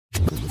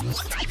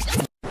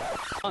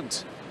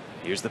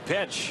Here's the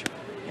pitch,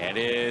 and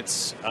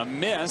it's a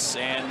miss,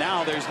 and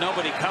now there's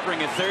nobody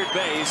covering at third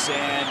base,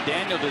 and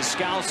Daniel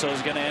Descalso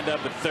is going to end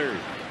up at third.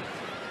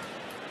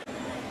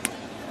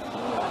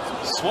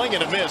 Swing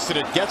and a miss, and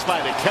it gets by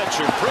the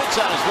catcher. Prince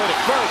on his way to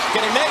first.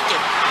 Can he make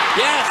it?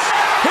 Yes!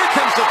 Here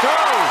comes the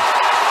throw!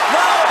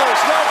 No,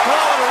 there's no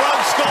throw and a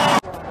run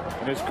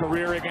score! In his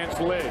career against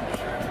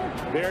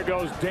Lidge. There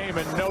goes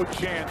Damon, no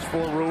chance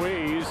for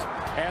Ruiz.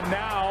 And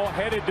now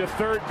headed to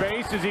third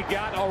base as he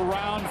got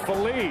around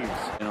Feliz.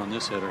 And on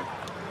this hitter.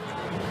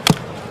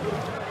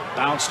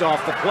 Bounced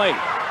off the plate.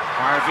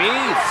 Harvey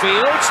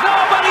fields.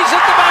 Nobody's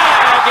at the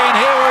bag, and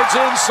Hayward's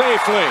in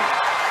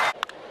safely.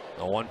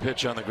 The one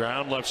pitch on the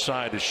ground, left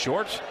side is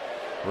short.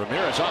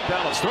 Ramirez up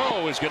down his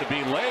throw is going to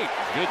be late.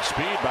 Good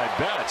speed by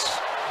Betts.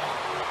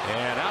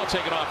 And now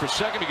taking off for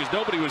second because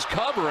nobody was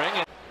covering.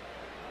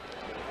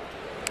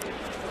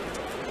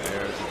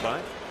 There's the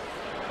time.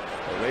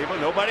 Oliva,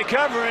 nobody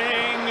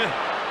covering.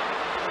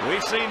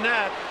 We've seen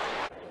that.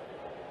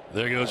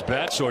 There goes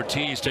Betts.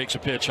 Ortiz takes a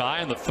pitch high,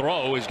 and the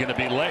throw is going to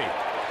be late.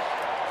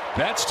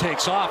 Betts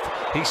takes off.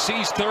 He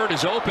sees third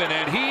is open,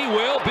 and he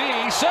will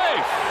be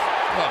safe.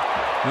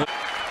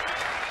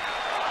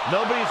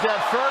 Nobody's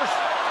at first.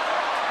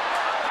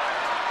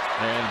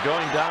 And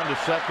going down to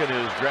second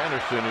is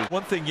Granderson.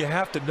 One thing you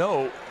have to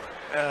know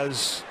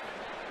as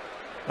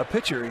a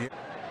pitcher.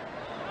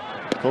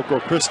 Coco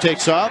Chris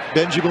takes off.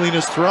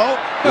 Benjamina's throw.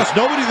 There's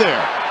nobody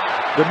there.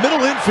 The middle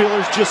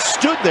infielders just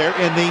stood there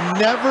and they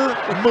never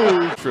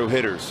moved. Through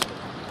hitters.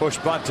 Push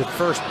bunt to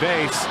first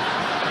base.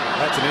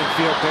 That's an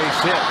infield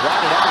base hit.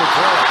 Routed out the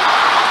throw.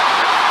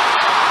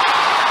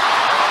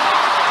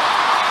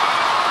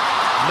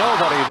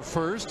 Nobody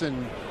first,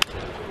 and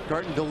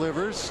Garten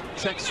delivers.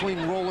 Check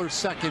swing roller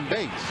second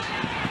base.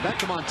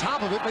 Beckham on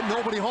top of it, but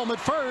nobody home at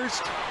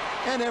first,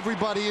 and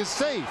everybody is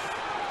safe.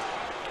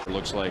 It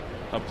looks like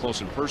up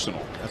close and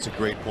personal. That's a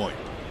great point.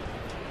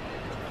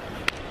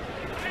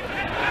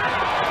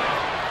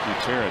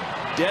 Gutierrez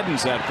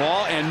deadens that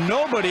ball, and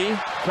nobody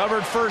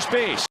covered first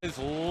base. Is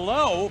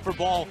low for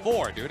ball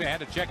four. Duda had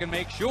to check and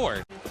make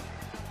sure.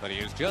 But he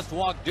has just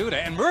walked Duda,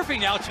 and Murphy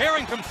now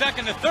tearing from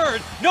second to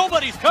third.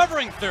 Nobody's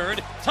covering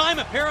third. Time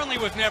apparently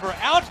was never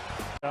out.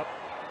 Up.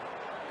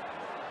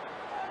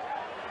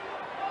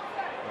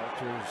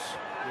 Walters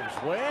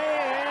is way,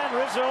 and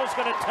Rizzo's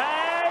going to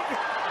tag.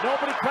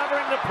 Nobody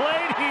covering the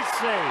plate. He's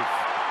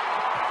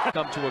safe.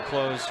 Come to a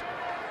close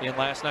in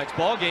last night's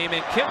ball game,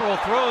 and Kimbrel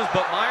throws,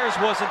 but Myers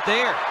wasn't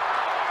there.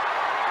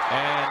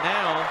 And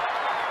now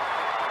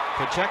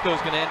Pacheco's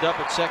going to end up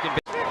at second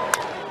base.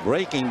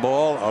 Breaking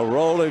ball, a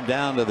roller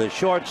down to the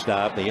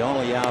shortstop. The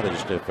only out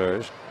is to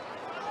first.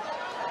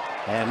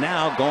 And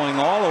now going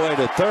all the way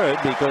to third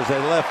because they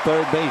left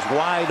third base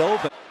wide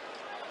open.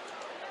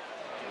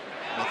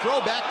 The throw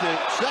back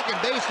to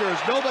second base. There is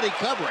nobody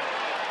covering.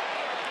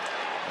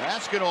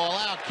 That's going to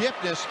allow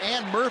Kipnis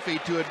and Murphy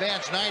to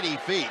advance 90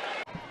 feet.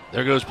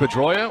 There goes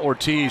Pedroia.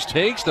 Ortiz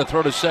takes the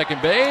throw to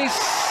second base.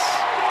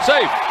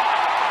 Safe.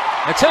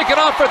 And taking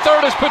off for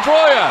third is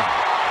Pedroia.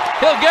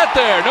 He'll get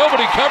there.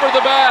 Nobody covered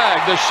the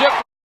bag. The ship.